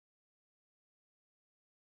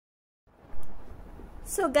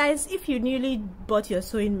So guys, if you newly bought your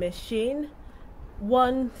sewing machine,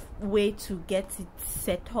 one way to get it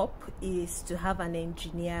set up is to have an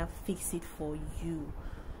engineer fix it for you.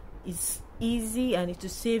 It's easy and it will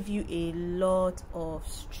save you a lot of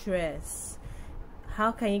stress.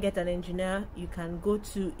 How can you get an engineer? You can go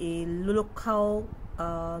to a local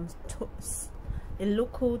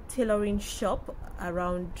tailoring shop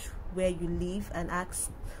around where you live and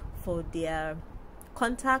ask for their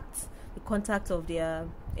contact, the contact of their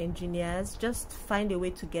engineers. Just find a way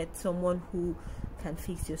to get someone who can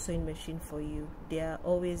fix your sewing machine for you. They are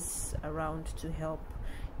always around to help.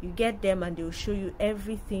 You get them and they will show you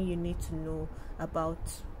everything you need to know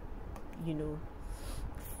about, you know,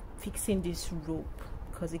 fixing this rope,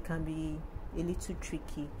 because it can be a little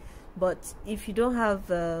tricky. But if you don't have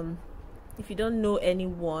if you don't know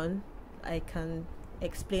anyone, I can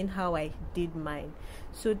explain how I did mine.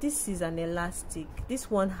 So this is an elastic. This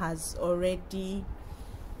one has already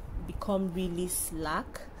become really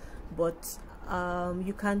slack, but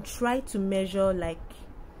you can try to measure like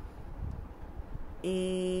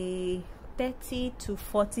a 30 to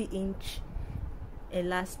 40 inch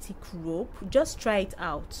elastic rope. Just try it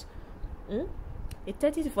out. A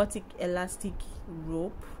 30 to 40 elastic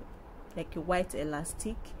rope, like a white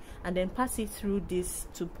elastic, and then pass it through these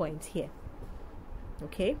 2 points here.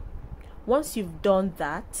 Okay, once you've done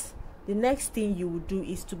that, the next thing you will do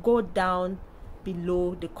is to go down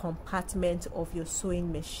below the compartment of your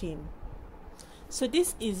sewing machine. So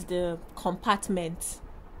this is the compartment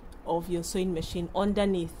of your sewing machine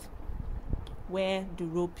underneath, where the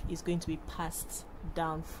rope is going to be passed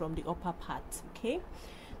down from the upper part. Okay,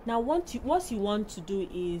 now what you want to do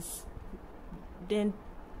is then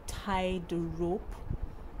tie the rope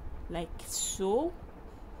like so.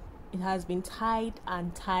 It has been tied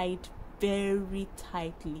and tied very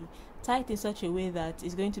tightly, tied in such a way that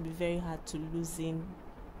it's going to be very hard to loosen,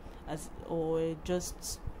 or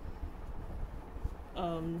just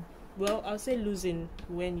well, I'll say loosen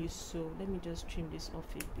when you sew. Let me just trim this off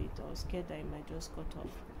a bit. I was scared that it might just cut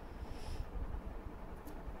off.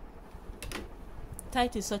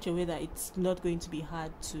 Tight in such a way that it's not going to be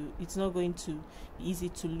it's not going to be easy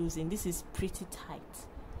to loosen. This is pretty tight.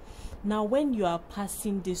 Now when you are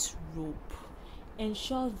passing this rope,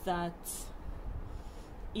 ensure that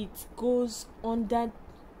it goes under,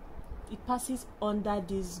 it passes under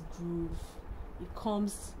this groove. It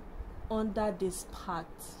comes under this part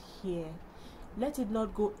here. Let it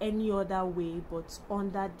not go any other way but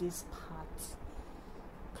under this part.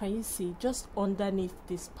 Can you see? Just underneath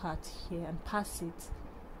this part here, and pass it,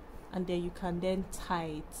 and then you can then tie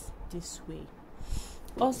it this way.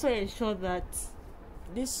 Also ensure that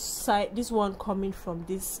this one coming from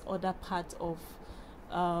this other part of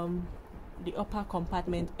the upper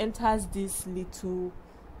compartment enters this little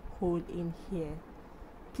hole in here.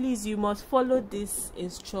 Please, you must follow these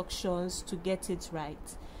instructions to get it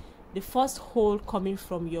right. The first hole coming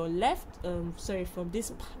from your left, from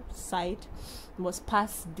this side, must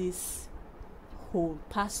pass this hole,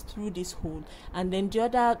 pass through this hole, and then the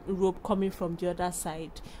other rope coming from the other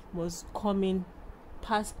side must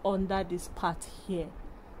pass under this part here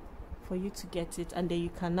for you to get it, and then you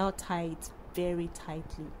can now tie it very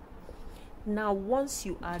tightly. Now once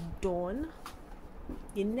you are done,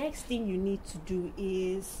 the next thing you need to do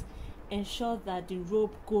is ensure that the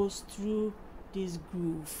rope goes through this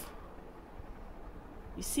groove.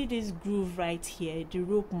 You see this groove right here? The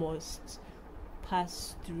rope must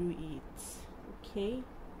pass through it. Okay,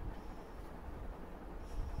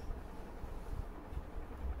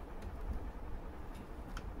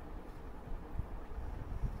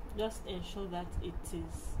 just ensure that it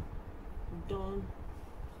is done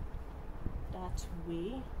that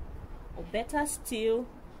way, or better still,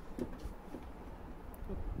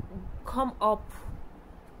 come up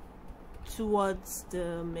towards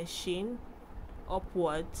the machine,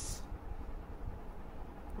 upwards.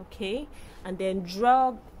 Okay, and then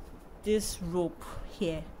draw this rope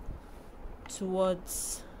here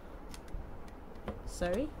towards,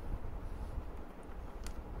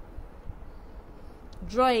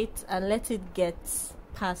 draw it and let it get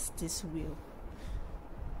past this wheel.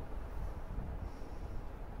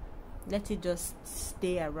 Let it just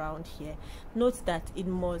stay around here. Note that it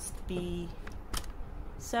must be,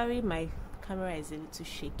 my camera is a little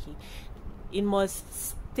shaky. It must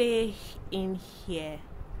stay in here.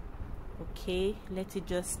 Okay, let it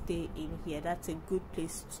just stay in here. That's a good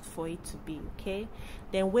place for it to be. Okay,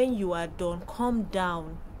 then when you are done, come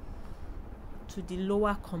down to the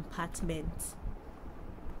lower compartment.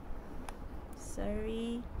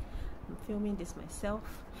 I'm filming this myself.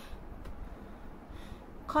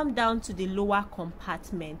 Come down to the lower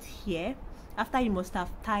compartment here after you must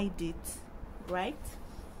have tied it, right?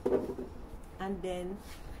 And then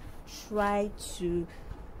try to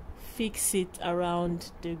fix it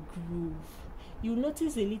around the groove. You'll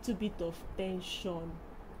notice a little bit of tension,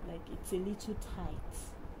 like it's a little tight.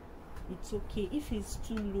 It's okay. If it's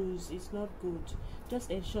too loose, it's not good.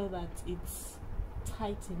 Just ensure that it's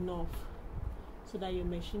tight enough so that your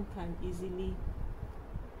machine can easily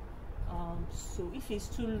sew. If it's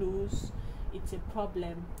too loose, it's a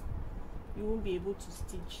problem. You won't be able to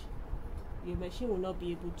stitch. Your machine will not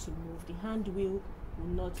be able to move. The hand wheel will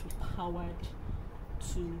not be powered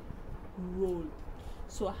to roll.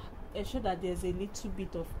 So ensure that there's a little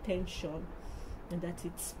bit of tension and that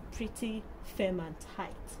it's pretty firm and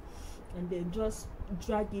tight, and then just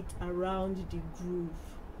drag it around the groove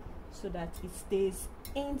so that it stays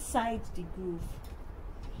inside the groove.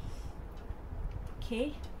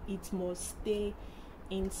 Okay, it must stay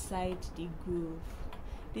inside the groove.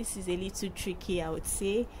 This is a little tricky, I would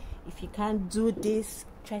say. If you can't do this,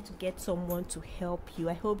 try to get someone to help you.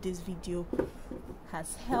 I hope this video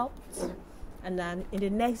has helped, and then in the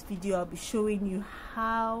next video I'll be showing you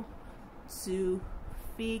how to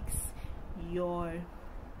fix your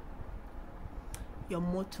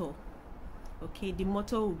motor. Okay, the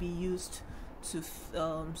motor will be used to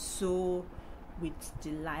sew with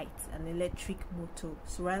the light, an electric motor.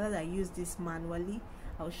 So rather than use this manually,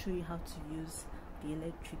 I'll show you how to use the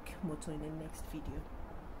electric motor in the next video.